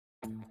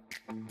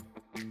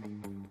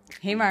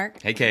Hey,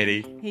 Mark. Hey,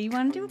 Katie. Hey, you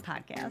want to do a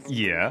podcast?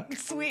 Yeah.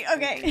 Sweet.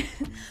 Okay.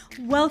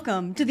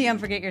 Welcome to the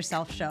Unforget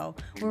Yourself show,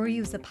 where we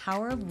use the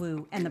power of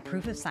woo and the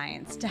proof of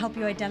science to help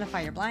you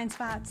identify your blind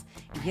spots,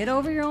 get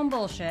over your own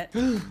bullshit,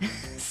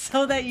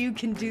 so that you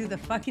can do the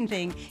fucking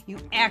thing you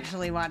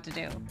actually want to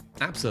do.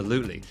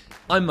 Absolutely.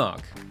 I'm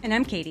Mark. And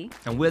I'm Katie.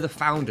 And we're the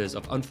founders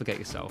of Unforget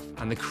Yourself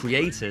and the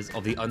creators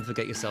of the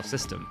Unforget Yourself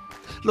system.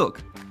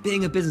 Look,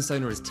 being a business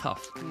owner is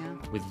tough. Yeah.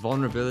 With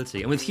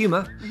vulnerability and with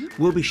humor,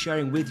 we'll be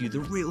sharing with you the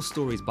real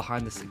stories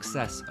behind the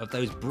success of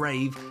those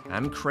brave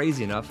and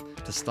crazy enough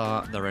to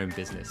start their own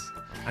business.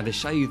 And to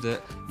show you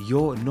that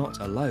you're not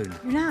alone.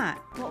 You're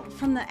not. Well,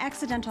 from the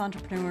accidental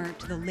entrepreneur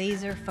to the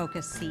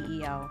laser-focused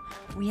CEO,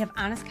 we have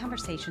honest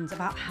conversations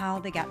about how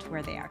they got to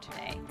where they are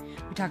today.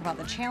 We talk about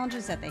the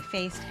challenges that they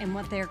faced and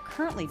what they're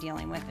currently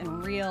dealing with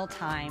in real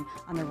time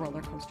on their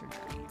roller coaster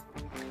journey.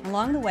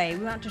 Along the way,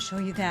 we want to show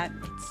you that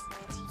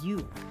it's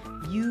you.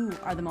 You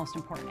are the most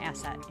important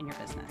asset in your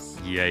business.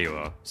 Yeah, you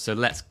are. So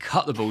let's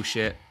cut the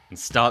bullshit and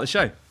start the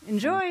show.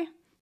 Enjoy.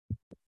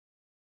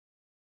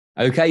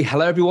 Okay,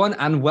 hello everyone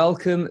and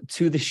welcome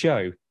to the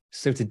show.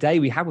 So today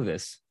we have with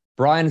us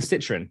Bryan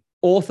Citrin,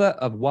 author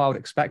of Wild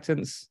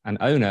Expectance and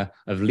owner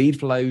of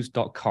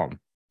leadflows.com.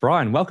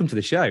 Bryan, welcome to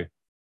the show.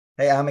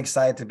 Hey, I'm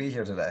excited to be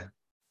here today.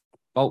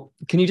 Well,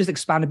 can you just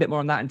expand a bit more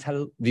on that and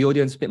tell the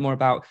audience a bit more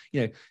about,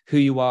 who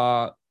you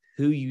are,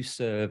 who you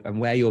serve,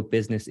 and where your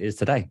business is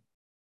today?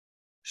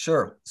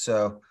 Sure.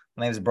 So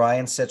my name is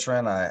Bryan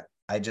Citrin.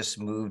 I just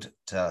moved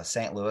to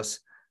St. Louis,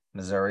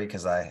 Missouri,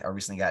 because I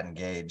recently got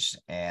engaged.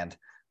 And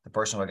the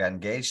person who I got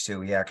engaged to,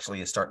 we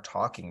actually started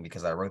talking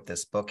because I wrote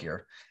this book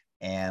here.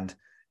 And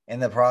in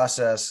the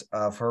process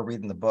of her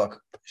reading the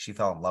book, she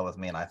fell in love with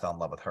me and I fell in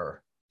love with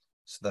her.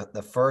 So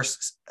the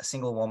first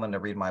single woman to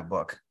read my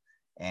book,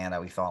 and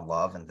we fell in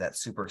love, and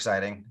that's super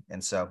exciting.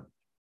 And so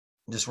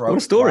just wrote. What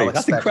a story.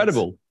 That's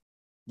incredible.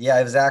 Yeah,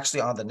 it was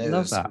actually on the news.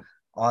 Love that.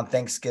 On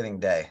Thanksgiving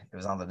Day. It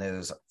was on the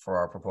news for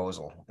our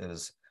proposal. It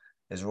was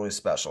really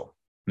special.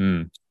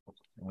 Mm.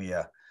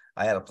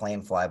 I had a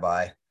plane fly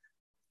by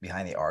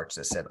behind the arch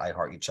that said, "I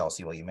heart you,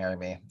 Chelsea, will you marry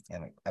me?"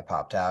 And I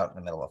popped out in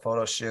the middle of a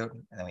photo shoot,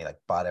 and then we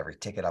bought every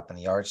ticket up in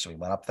the arch. So we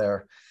went up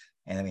there,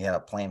 and then we had a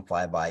plane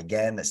fly by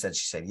again that said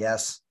she said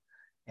yes.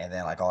 And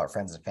then all our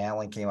friends and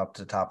family came up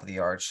to the top of the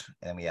arch,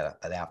 and then we had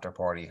an after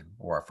party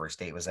where our first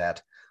date was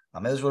at.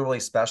 It was really, really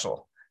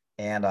special.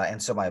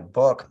 And so my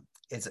book,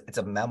 it's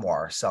a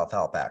memoir,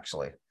 self-help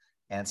actually.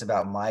 And it's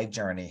about my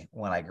journey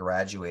when I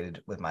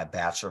graduated with my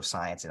Bachelor of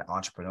Science in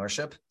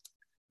Entrepreneurship.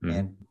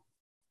 Mm.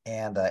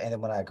 And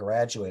then when I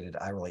graduated,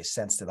 I really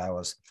sensed that I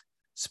was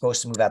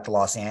supposed to move out to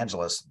Los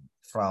Angeles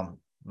from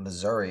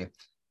Missouri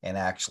and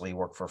actually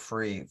work for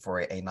free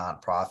for a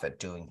nonprofit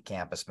doing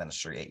campus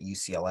ministry at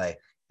UCLA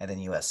and then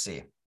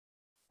USC.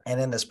 And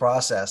in this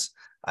process,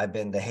 I've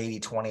been to Haiti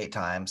 28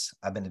 times.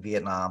 I've been to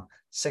Vietnam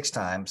 6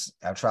 times.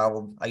 I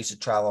used to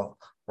travel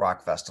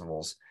rock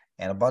festivals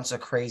and a bunch of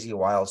crazy,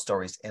 wild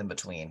stories in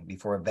between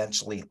before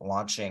eventually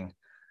launching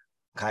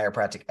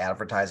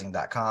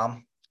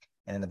chiropracticadvertising.com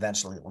and then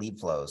eventually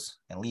LeadFlows.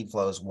 And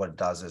LeadFlows, what it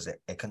does is it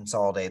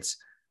consolidates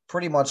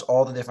pretty much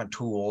all the different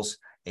tools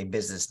a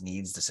business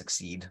needs to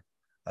succeed,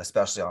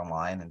 especially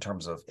online, in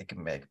terms of it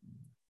can make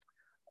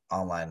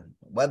online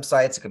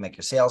websites, it can make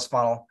your sales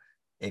funnel,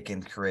 it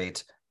can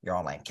create your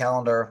online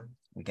calendar,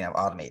 we can have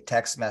automated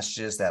text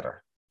messages that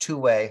are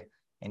two-way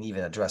and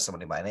even address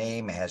somebody by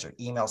name. It has your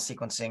email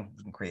sequencing,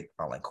 you can create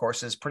online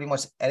courses, pretty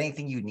much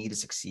anything you need to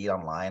succeed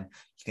online,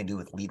 you can do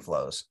with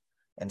LeadFlows.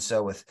 And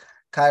so with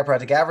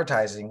chiropractic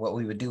advertising, what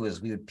we would do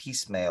is we would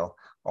piecemeal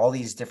all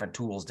these different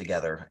tools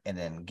together and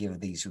then give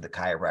these to the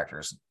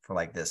chiropractors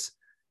for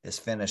this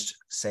finished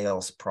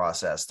sales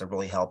process to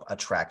really help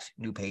attract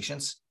new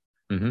patients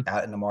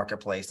out in the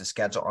marketplace, to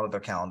schedule onto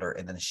their calendar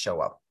and then show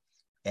up.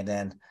 And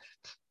then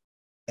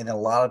a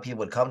lot of people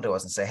would come to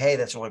us and say, "Hey,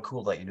 that's really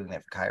cool that you're doing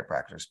that for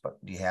chiropractors, but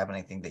do you have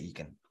anything that you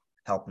can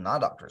help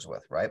non-doctors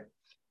with?" Right?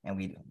 And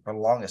we, for the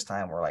longest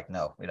time, we're like,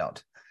 "No, we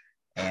don't."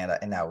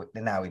 And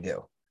now we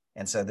do.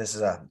 And so this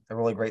is a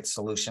really great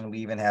solution. We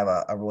even have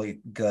a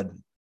really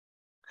good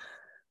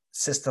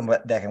system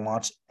that can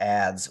launch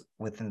ads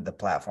within the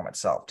platform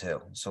itself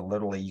too. So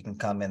literally you can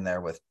come in there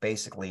with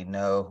basically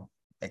no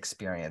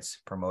experience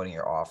promoting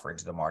your offer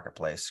into the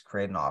marketplace,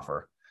 create an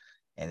offer,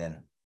 and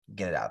then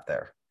get it out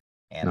there.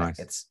 And nice.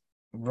 It's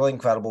really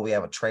incredible. We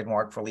have a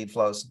trademark for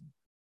LeadFlows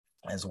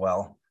as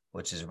well,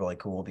 which is really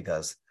cool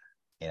because,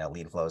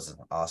 LeadFlows is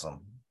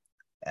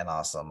an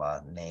awesome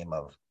name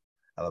of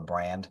a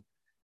brand.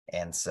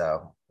 And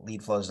so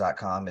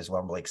leadflows.com is what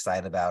I'm really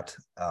excited about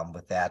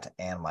with that.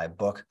 And my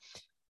book,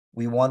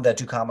 we won the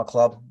Tucama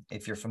Club,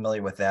 if you're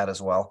familiar with that as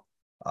well,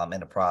 in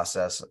the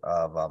process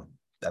of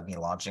me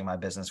launching my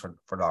business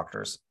for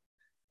doctors.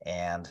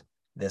 And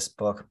this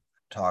book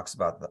talks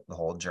about the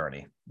whole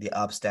journey, the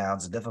ups,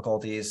 downs, the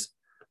difficulties,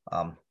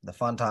 the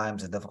fun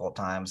times, the difficult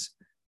times.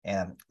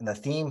 And the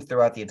theme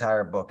throughout the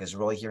entire book is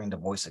really hearing the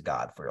voice of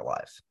God for your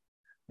life,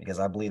 because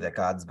I believe that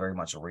God's very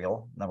much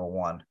real, number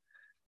one.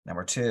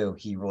 Number two,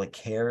 he really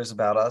cares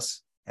about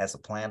us, has a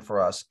plan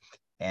for us.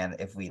 And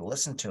if we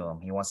listen to him,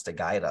 he wants to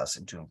guide us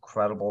into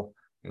incredible,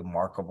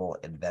 remarkable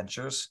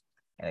adventures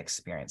and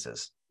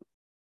experiences.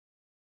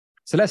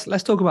 So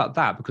let's talk about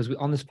that, because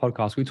on this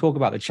podcast we talk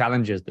about the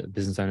challenges that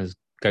business owners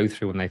go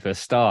through when they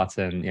first start,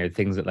 and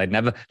things that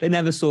they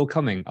never saw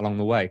coming along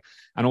the way,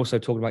 and also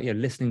talk about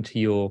listening to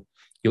your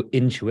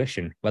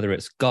intuition, whether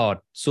it's God,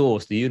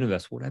 source, the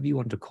universe, whatever you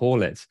want to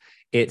call it.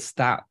 It's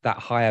that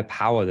higher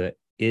power that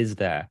is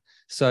there.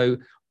 So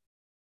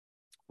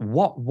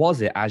what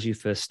was it as you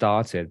first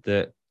started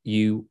that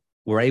you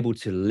were able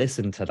to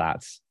listen to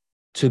that,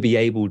 to be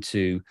able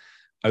to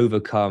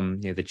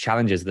overcome the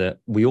challenges that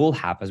we all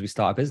have as we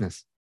start a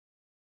business?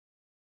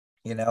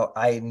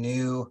 I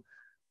knew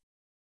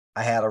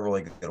I had a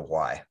really good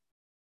why.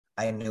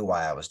 I knew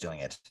why I was doing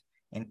it.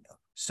 And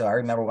so I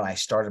remember when I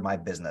started my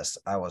business,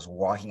 I was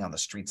walking on the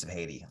streets of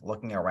Haiti,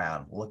 looking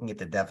around, looking at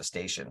the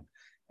devastation,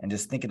 and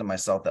just thinking to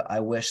myself that I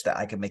wish that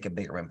I could make a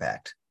bigger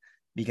impact.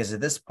 Because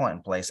at this point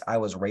in place, I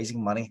was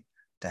raising money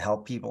to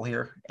help people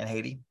here in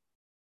Haiti.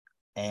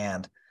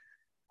 And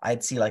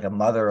I'd see like a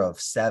mother of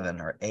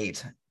 7 or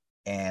 8,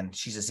 and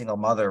she's a single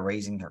mother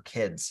raising her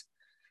kids.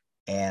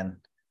 And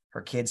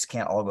her kids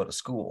can't all go to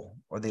school,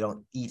 or they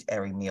don't eat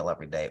every meal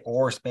every day,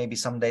 or maybe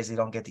some days they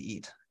don't get to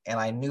eat. And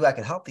I knew I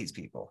could help these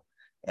people.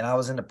 And I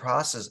was in the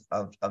process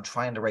of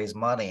trying to raise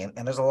money.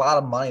 And there's a lot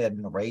of money that had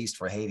been raised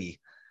for Haiti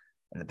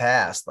in the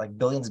past, like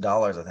billions of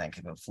dollars, I think,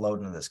 have been flowed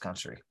into this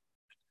country.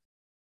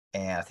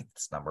 And I think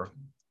this number.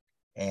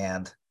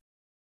 And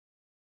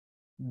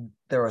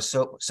there was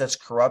such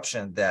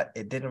corruption that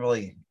it didn't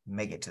really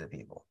make it to the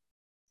people.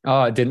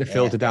 Oh, it didn't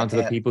filter down to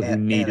the people who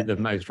need it the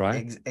most,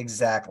 right?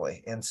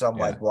 Exactly. And so I'm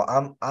like,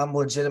 well, I'm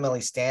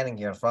legitimately standing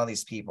here in front of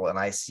these people, and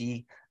I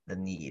see the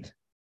need,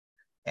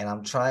 and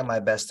I'm trying my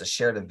best to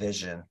share the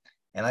vision,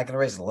 and I can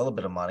raise a little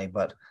bit of money,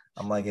 but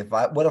I'm like,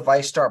 what if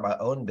I start my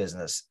own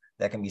business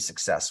that can be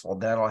successful?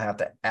 Then I don't have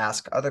to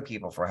ask other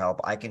people for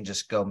help. I can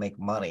just go make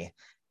money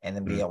and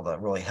then be able to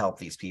really help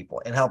these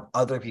people and help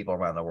other people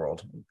around the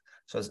world.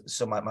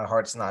 So my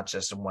heart's not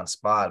just in one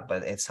spot,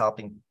 but it's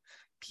helping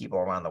people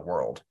around the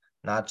world,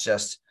 not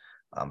just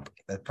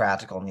the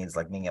practical needs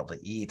like being able to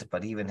eat,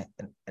 but even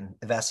in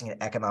investing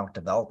in economic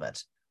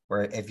development,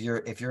 where if you're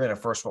in a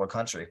first world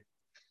country,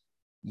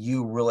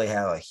 you really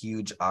have a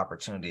huge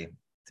opportunity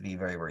to be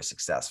very, very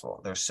successful.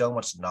 There's so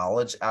much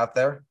knowledge out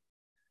there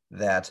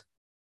that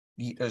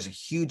there's a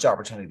huge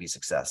opportunity to be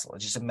successful.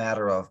 It's just a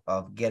matter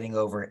of getting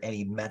over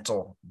any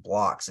mental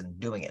blocks and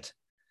doing it.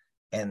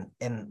 And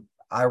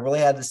I really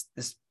had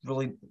this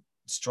really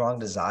strong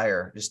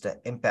desire just to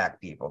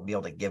impact people, be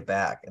able to give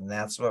back. And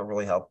that's what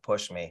really helped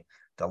push me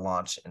to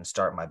launch and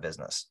start my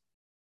business.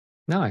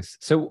 Nice.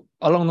 So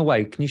along the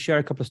way, can you share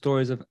a couple of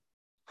stories of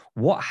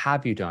what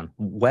have you done?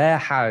 Where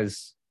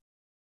has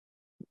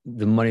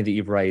the money that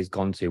you've raised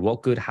gone to?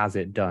 What good has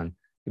it done?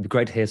 It'd be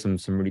great to hear some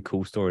really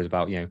cool stories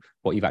about,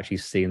 what you've actually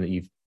seen that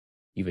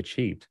you've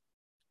achieved.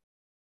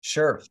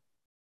 Sure.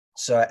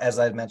 So as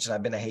I mentioned,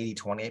 I've been to Haiti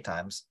 28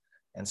 times.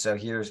 And so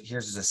here's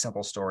just a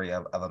simple story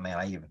of a man.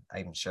 I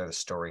even share the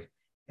story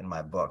in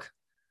my book.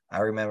 I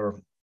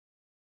remember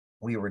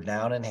we were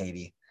down in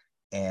Haiti,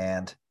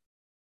 and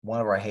one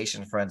of our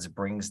Haitian friends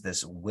brings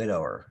this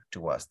widower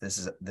to us. This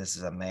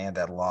is a man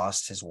that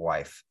lost his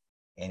wife,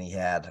 and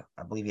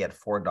I believe he had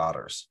 4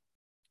 daughters,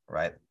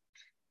 right?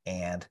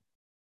 And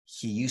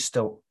he used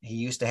to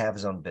have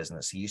his own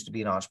business. He used to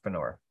be an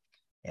entrepreneur.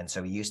 And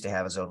so he used to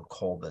have his own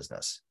coal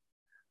business.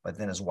 But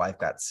then his wife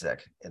got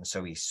sick. And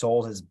so he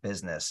sold his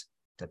business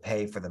to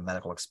pay for the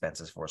medical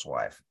expenses for his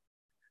wife.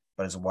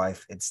 But his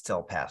wife had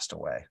still passed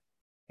away.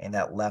 And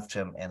that left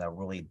him in a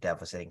really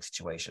devastating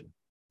situation.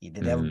 He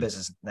didn't have a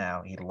business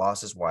now. He'd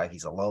lost his wife.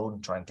 He's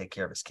alone trying to take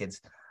care of his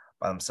kids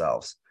by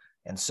themselves.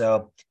 And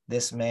so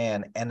this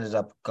man ended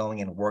up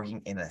going and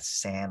working in a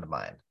sand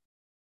mine.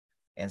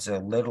 And so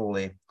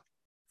literally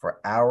for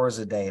hours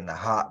a day in the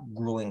hot,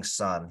 grueling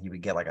sun, he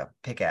would get like a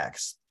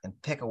pickaxe and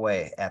pick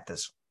away at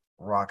this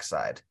rock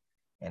side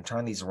and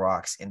turn these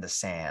rocks into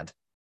sand,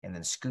 and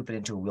then scoop it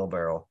into a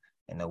wheelbarrow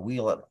and then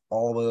wheel it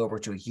all the way over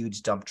to a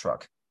huge dump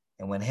truck.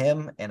 And when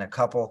him and a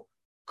couple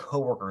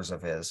coworkers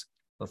of his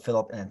would fill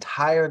up an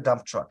entire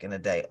dump truck in a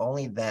day,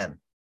 only then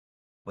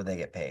would they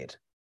get paid.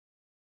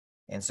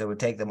 And so it would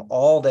take them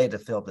all day to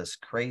fill up this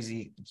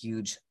crazy,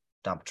 huge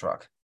dump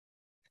truck.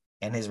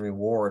 And his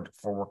reward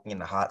for working in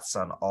the hot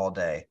sun all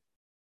day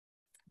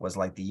was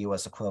like the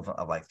US equivalent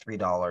of like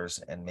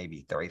 $3 and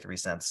maybe 33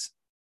 cents,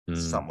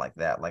 something like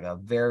that, like a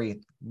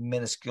very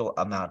minuscule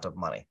amount of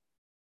money.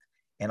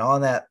 And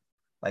on that,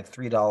 like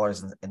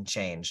 $3 and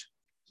change,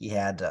 he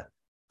had to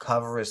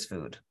cover his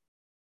food,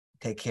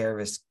 take care of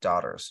his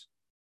daughters,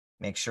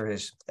 make sure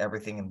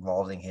everything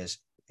involving his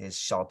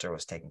shelter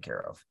was taken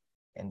care of,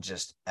 and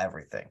just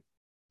everything.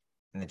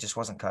 And it just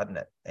wasn't cutting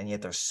it. And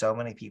yet there's so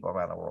many people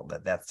around the world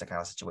that's the kind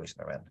of situation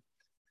they're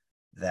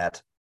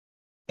in.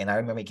 And I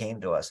remember he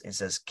came to us and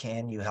says,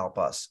 can you help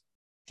us?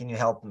 Can you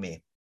help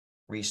me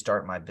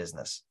restart my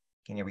business?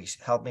 Can you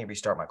help me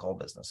restart my coal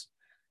business?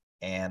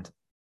 And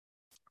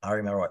I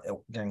remember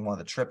during one of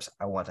the trips,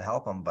 I wanted to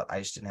help him, but I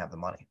just didn't have the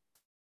money.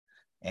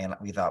 And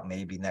we thought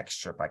maybe next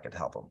trip I could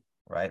help him,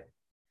 right?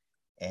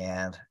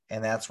 And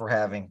that's where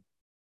having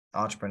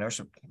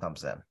entrepreneurship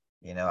comes in.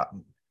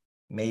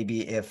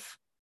 Maybe if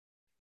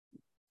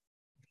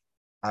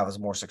I was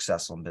more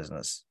successful in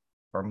business,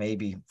 or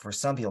maybe for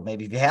some people,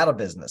 maybe if you had a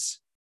business,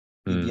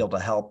 you'd be able to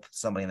help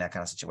somebody in that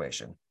kind of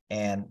situation.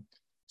 And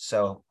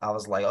so I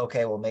was like,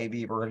 okay, well,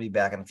 maybe we're going to be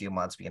back in a few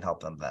months. We can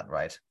help them then,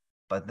 right?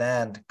 But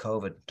then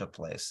COVID took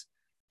place,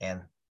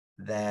 and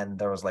then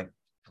there was like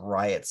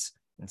riots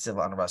and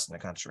civil unrest in the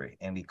country,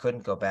 and we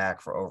couldn't go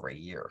back for over a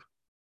year.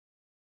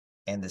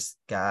 And this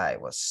guy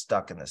was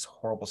stuck in this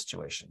horrible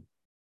situation.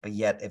 But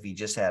yet, if he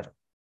just had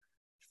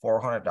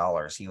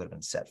 $400, he would have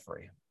been set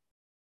free.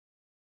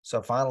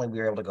 So finally, we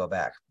were able to go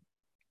back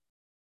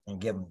and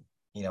give him,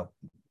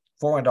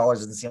 $400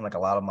 doesn't seem like a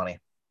lot of money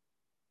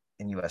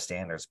in U.S.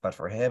 standards, but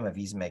for him, if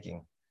he's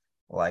making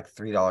like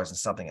 $3 and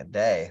something a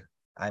day,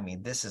 I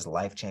mean, this is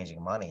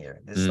life-changing money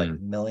here. This is like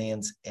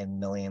millions and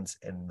millions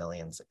and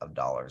millions of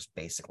dollars,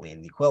 basically.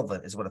 And the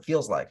equivalent is what it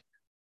feels like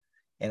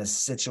in a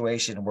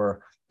situation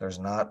where there's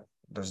not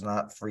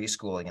free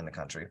schooling in the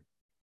country.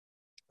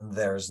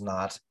 There's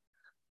not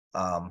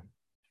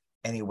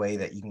any way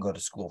that you can go to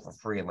school for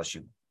free unless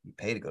you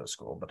pay to go to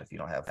school. But if you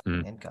don't have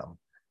income,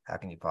 how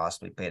can you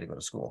possibly pay to go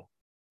to school?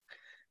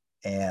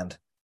 And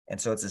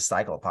so it's a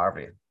cycle of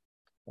poverty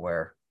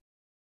where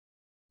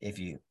if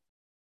you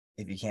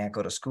can't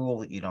go to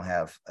school, you don't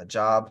have a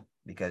job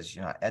because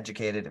you're not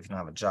educated. If you don't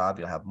have a job,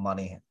 you don't have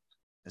money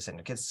to send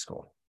your kids to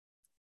school.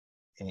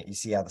 And you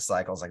see how the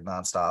cycle is like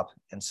nonstop.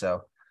 And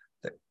so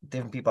the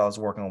different people I was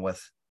working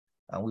with,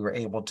 we were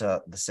able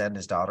to send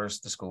his daughters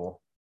to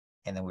school,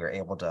 and then we were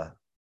able to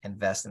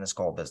invest in his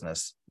coal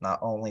business. Not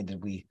only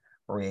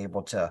were we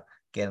able to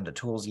get him the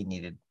tools he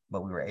needed,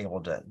 but we were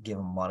able to give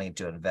him money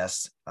to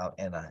invest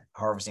in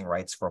harvesting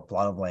rights for a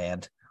plot of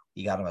land.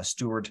 We got him a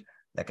steward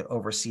that could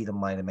oversee the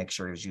money to make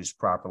sure it was used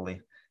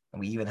properly. And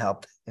we even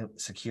helped him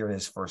secure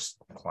his first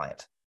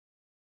client.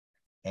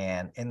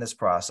 And in this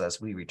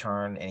process, we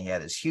returned, and he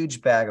had this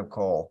huge bag of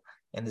coal.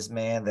 And this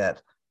man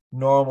that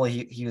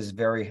normally he was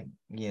very,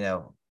 he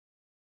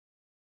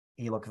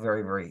looked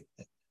very, very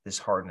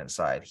disheartened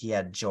inside. He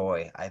had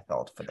joy, I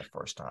felt, for the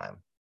first time,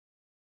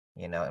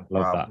 and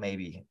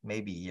probably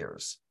maybe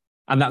years.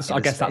 And I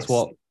guess that's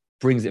what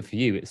brings it for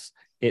you.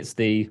 It's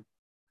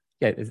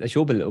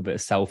your little bit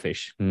of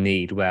selfish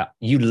need where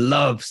you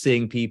love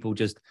seeing people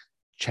just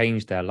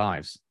change their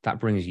lives. That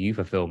brings you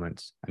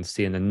fulfillment, and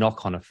seeing the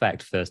knock-on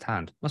effect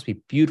firsthand. It must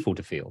be beautiful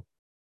to feel.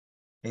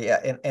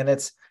 Yeah, and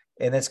it's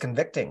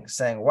convicting,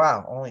 saying,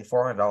 wow, only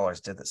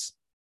 $400 did this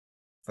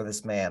for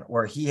this man,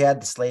 where he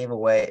had to slave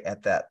away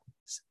at that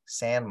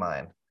sand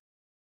mine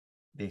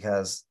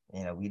because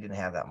we didn't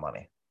have that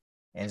money.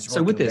 And it's really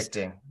so with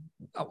convicting.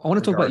 I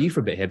want to talk about you for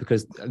a bit here,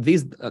 because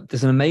there's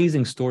an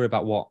amazing story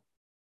about what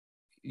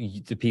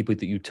the people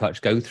that you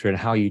touch go through and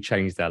how you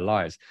change their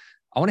lives.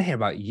 I want to hear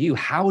about you.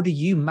 How do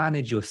you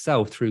manage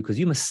yourself through? Because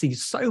you must see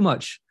so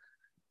much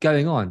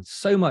going on,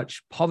 so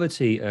much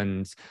poverty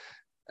and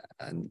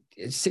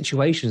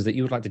situations that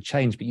you would like to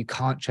change, but you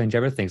can't change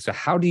everything. So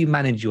how do you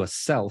manage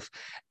yourself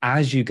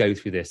as you go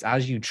through this,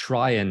 as you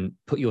try and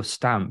put your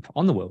stamp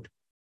on the world?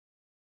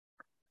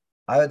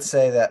 I would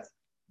say that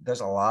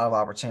there's a lot of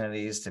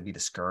opportunities to be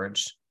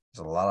discouraged.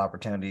 There's a lot of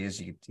opportunities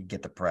you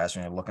get depressed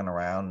when you're looking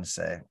around and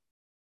say,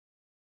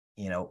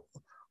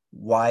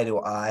 why do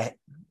I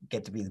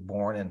get to be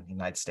born in the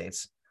United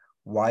States?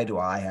 Why do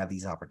I have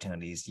these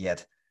opportunities?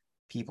 Yet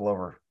people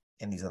over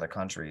in these other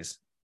countries,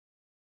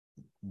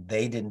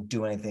 they didn't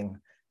do anything.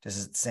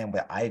 Just the same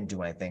way I didn't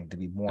do anything to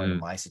be born in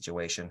my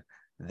situation.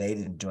 They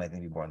didn't do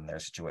anything to be born in their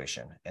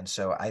situation. And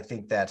so I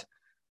think that,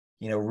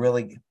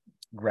 really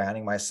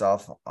grounding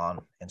myself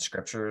in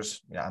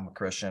scriptures, I'm a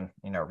Christian,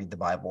 read the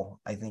Bible.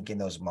 I think in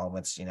those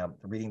moments,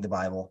 reading the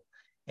Bible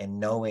and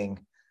knowing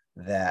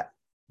that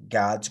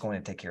God's going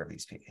to take care of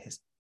these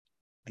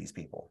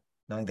people,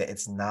 knowing that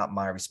it's not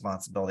my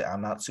responsibility.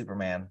 I'm not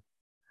Superman.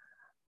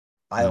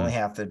 I only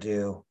have to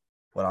do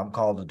what I'm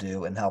called to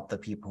do and help the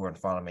people who are in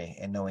front of me,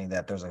 and knowing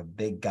that there's a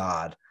big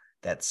God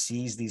that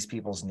sees these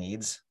people's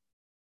needs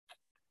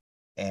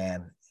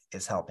and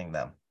is helping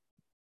them.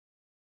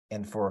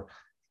 And for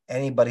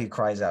anybody who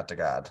cries out to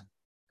God,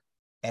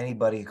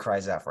 anybody who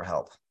cries out for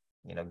help,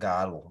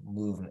 God will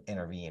move and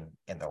intervene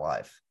in their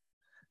life.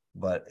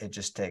 But it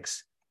just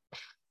takes,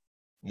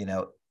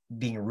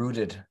 being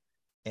rooted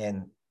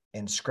in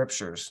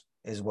scriptures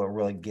is what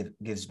really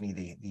gives me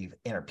the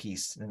inner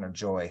peace, inner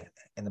joy.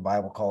 And the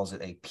Bible calls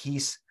it a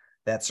peace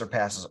that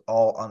surpasses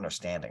all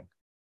understanding.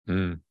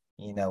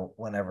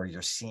 Whenever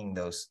you're seeing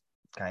those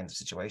kinds of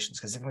situations,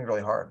 because it can be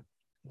really hard.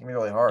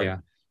 Yeah.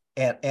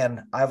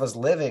 And I was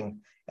living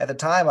in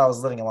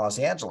Los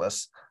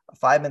Angeles,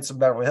 5 minutes from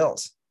Beverly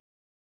Hills.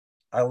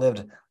 I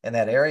lived in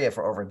that area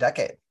for over a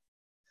decade.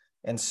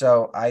 And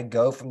so I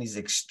go from these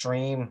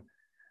extreme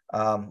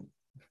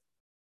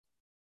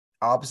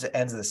opposite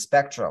ends of the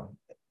spectrum.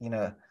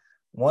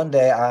 One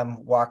day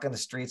I'm walking the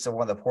streets of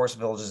one of the poorest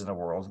villages in the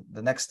world.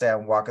 The next day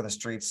I'm walking the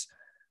streets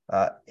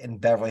in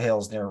Beverly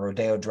Hills near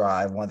Rodeo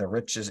Drive, one of the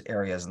richest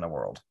areas in the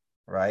world,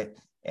 right?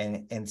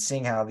 And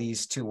seeing how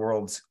these two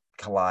worlds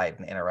collide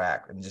and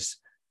interact, and just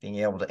being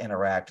able to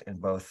interact in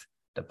both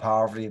the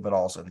poverty, but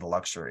also in the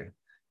luxury,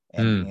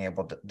 and being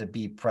able to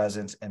be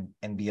present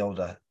and be able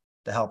to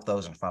help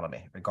those in front of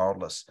me,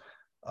 regardless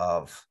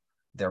of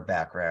their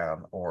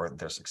background or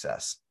their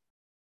success.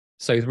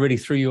 So really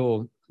through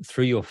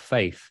your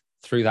faith,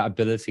 through that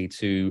ability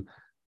to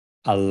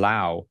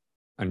allow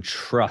and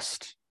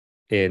trust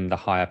in the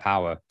higher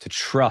power, to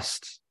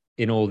trust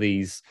in all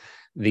these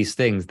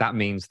things, that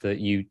means that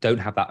you don't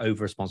have that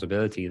over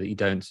responsibility, that you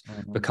don't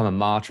become a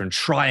martyr and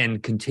try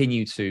and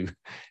continue to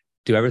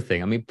do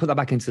everything. I mean, put that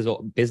back into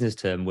sort of business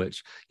term,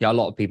 which a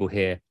lot of people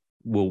here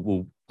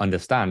will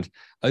understand.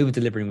 Over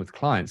delivering with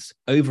clients,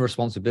 over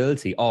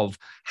responsibility of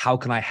how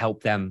can I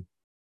help them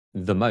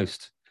the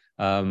most.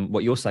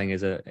 What you're saying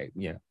is a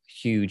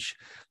huge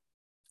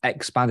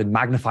expanded,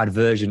 magnified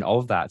version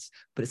of that,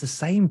 but it's the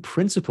same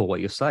principle what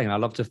you're saying. I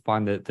love to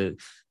find the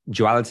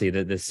duality,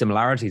 the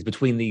similarities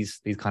between these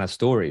kind of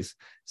stories.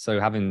 So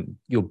having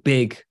your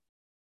big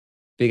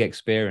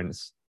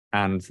experience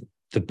and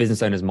the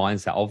business owner's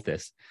mindset of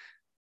this,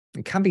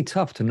 it can be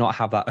tough to not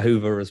have that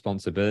over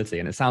responsibility.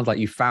 And it sounds like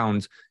you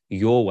found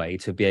your way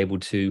to be able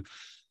to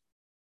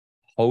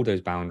hold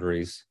those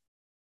boundaries,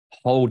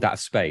 hold that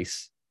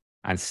space,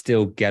 and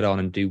still get on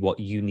and do what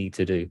you need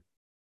to do.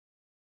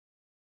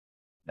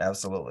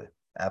 Absolutely.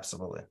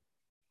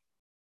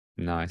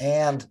 Nice.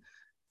 And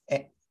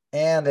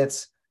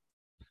it's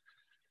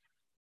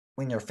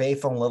when you're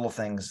faithful in little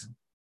things,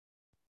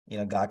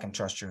 God can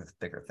trust you with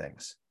bigger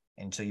things.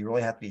 And so you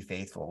really have to be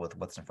faithful with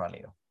what's in front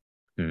of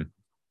you.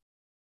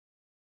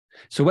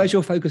 So where's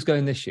your focus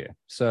going this year?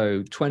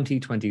 So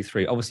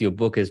 2023, obviously your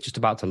book is just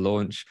about to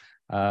launch.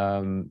 By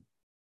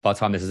the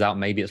time this is out,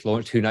 maybe it's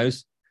launched, who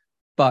knows?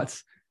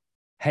 But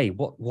hey,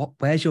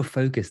 where's your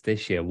focus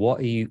this year? What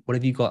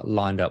have you got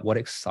lined up? What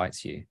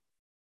excites you?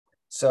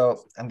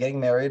 So I'm getting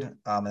married,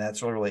 and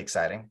that's really, really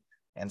exciting.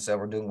 And so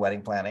we're doing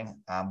wedding planning.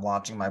 I'm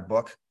launching my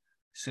book.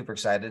 Super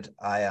excited.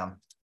 I'm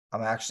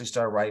actually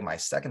started writing my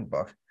second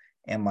book,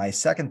 and my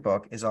second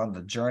book is on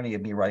the journey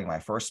of me writing my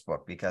first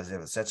book, because it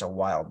was such a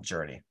wild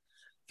journey.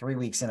 3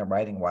 weeks into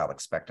writing Wild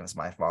Expectance,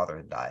 my father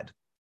had died,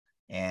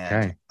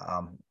 and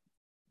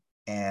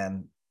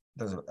and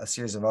there's a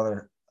series of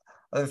other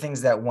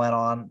things that went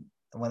on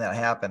when that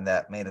happened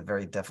that made it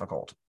very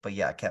difficult. But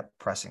yeah, I kept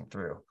pressing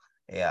through.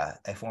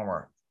 A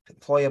former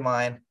employee of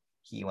mine,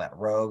 he went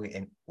rogue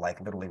in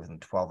literally within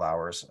 12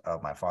 hours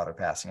of my father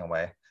passing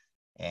away,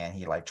 and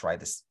he tried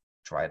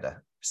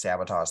to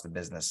sabotage the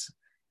business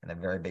in a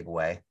very big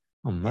way.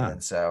 Oh man!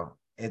 And so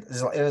it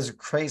was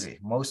crazy.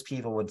 Most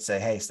people would say,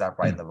 "Hey, stop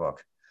writing the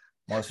book."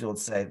 Most people would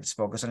say, "Just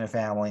focus on your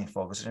family,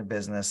 focus on your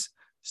business,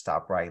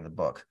 stop writing the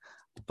book."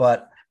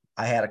 But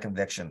I had a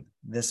conviction: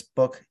 this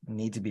book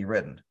needs to be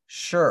written.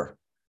 Sure,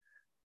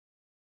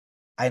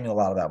 I knew a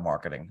lot about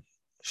marketing.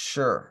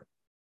 Sure,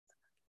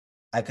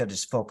 I could have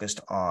just focused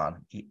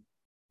on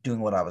doing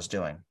what I was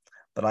doing,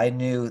 but I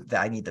knew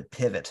that I need to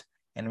pivot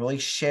and really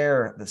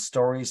share the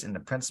stories and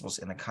the principles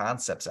and the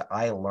concepts that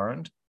I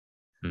learned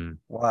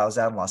while I was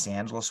out in Los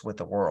Angeles with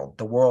the world.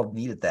 The world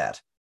needed that.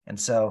 And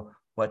so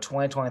what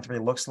 2023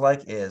 looks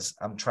like is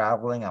I'm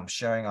traveling, I'm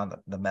sharing on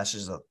the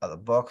messages of the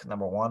book,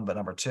 number one, but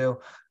number two,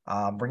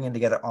 bringing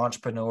together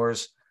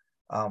entrepreneurs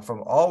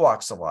from all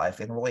walks of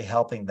life and really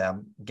helping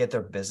them get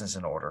their business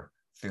in order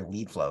through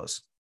lead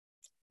flows.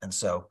 And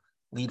so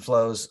lead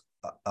flows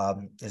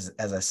is,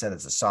 as I said,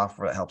 it's a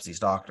software that helps these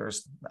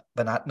doctors,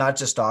 but not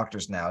just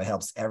doctors now. It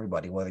helps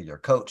everybody, whether you're a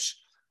coach,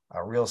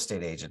 a real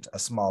estate agent, a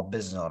small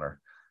business owner,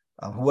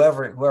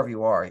 whoever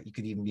you are. You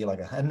could even be like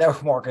a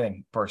network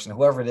marketing person,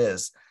 whoever it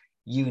is.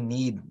 You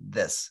need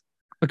this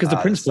because the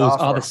principles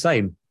are the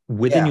same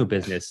within your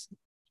business.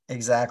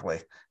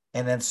 Exactly.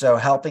 And then so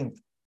helping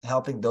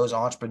those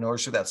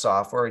entrepreneurs through that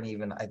software, and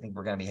even I think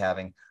we're going to be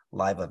having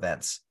live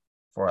events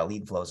for our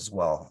lead flows as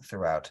well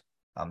throughout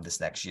this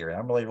next year. And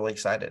I'm really, really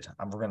excited.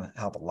 We're going to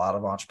help a lot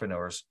of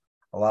entrepreneurs.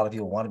 A lot of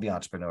people want to be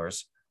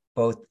entrepreneurs,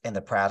 both in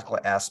the practical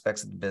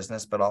aspects of the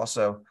business, but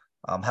also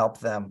help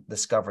them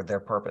discover their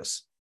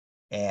purpose.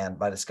 And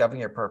by discovering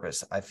your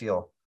purpose, I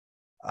feel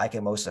I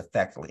can most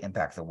effectively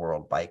impact the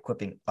world by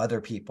equipping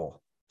other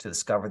people to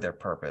discover their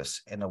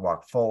purpose and to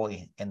walk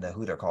fully into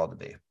who they're called to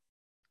be.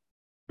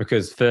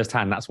 Because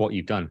firsthand, that's what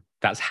you've done.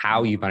 That's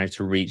how you've managed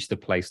to reach the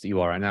place that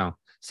you are right now.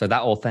 So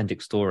that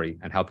authentic story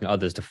and helping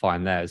others to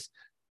find theirs,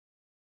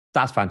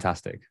 that's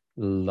fantastic.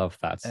 Love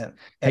that.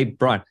 Hey,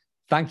 Bryan,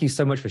 thank you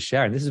so much for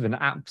sharing. This has been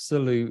an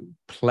absolute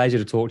pleasure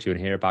to talk to you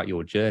and hear about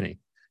your journey.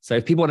 So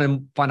if people want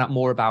to find out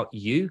more about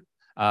you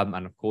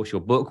and of course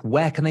your book,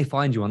 where can they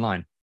find you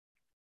online?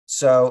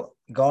 So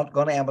go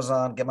to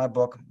Amazon, get my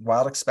book,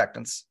 Wild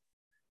Expectance,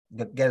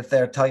 get it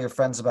there, tell your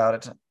friends about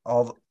it.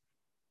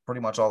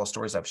 Pretty much all the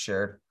stories I've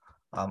shared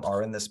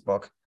are in this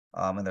book.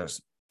 And there's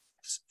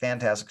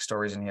fantastic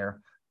stories in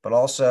here. But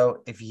also,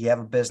 if you have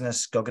a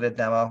business, go get a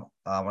demo.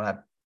 We're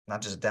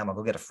not just a demo,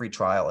 go get a free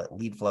trial at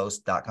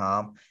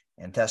leadflows.com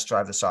and test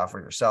drive the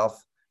software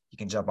yourself. You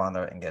can jump on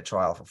there and get a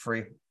trial for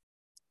free.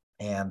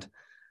 And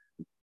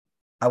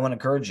I want to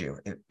encourage you,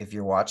 if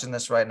you're watching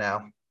this right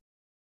now,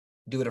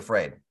 do it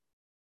afraid.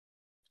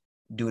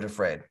 Do it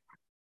afraid.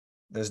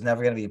 There's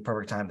never going to be a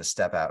perfect time to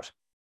step out.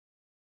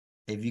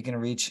 If you can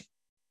reach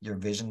your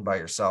vision by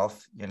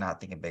yourself, you're not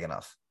thinking big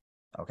enough.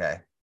 Okay.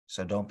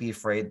 So don't be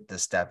afraid to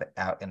step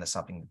out into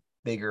something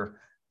bigger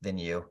than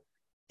you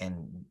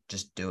and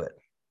just do it.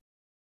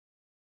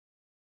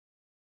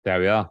 There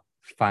we are.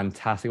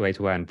 Fantastic way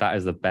to end. That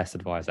is the best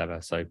advice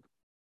ever. So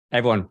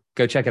everyone,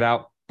 go check it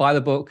out. Buy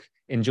the book,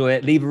 enjoy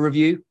it, leave a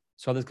review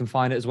so others can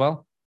find it as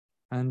well.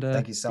 And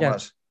thank you so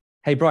much.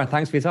 Hey, Bryan,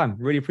 thanks for your time.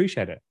 Really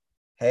appreciate it.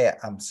 Hey,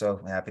 I'm so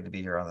happy to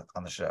be here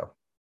on the show.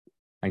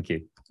 Thank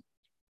you.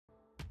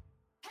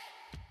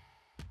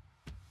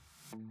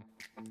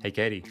 Hey,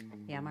 Katie.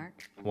 Yeah,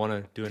 Mark? Want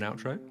to do an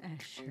outro? I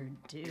sure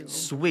do.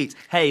 Sweet.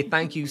 Hey,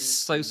 thank you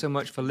so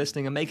much for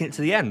listening and making it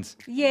to the end.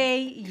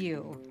 Yay,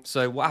 you.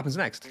 So what happens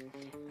next?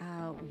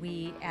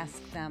 We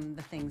ask them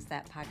the things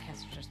that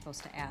podcasters are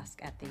supposed to ask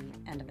at the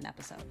end of an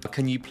episode.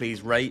 Can you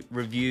please rate,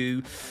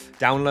 review,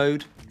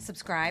 download?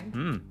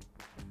 Subscribe.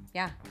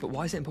 Yeah. But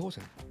why is it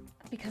important?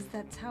 Because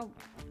that's how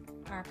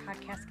our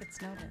podcast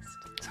gets noticed.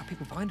 It's how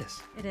people find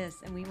us. It is,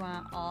 and we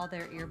want all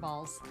their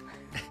earballs.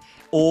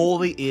 All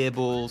the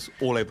earballs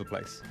all over the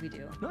place. We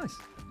do. Nice.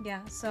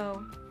 Yeah,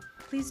 so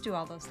please do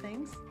all those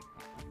things.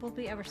 We'll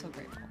be ever so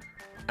grateful.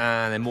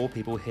 And then more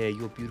people hear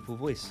your beautiful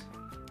voice.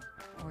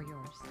 Or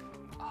yours.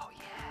 Oh,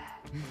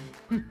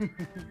 yeah.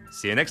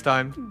 See you next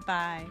time.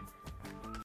 Bye.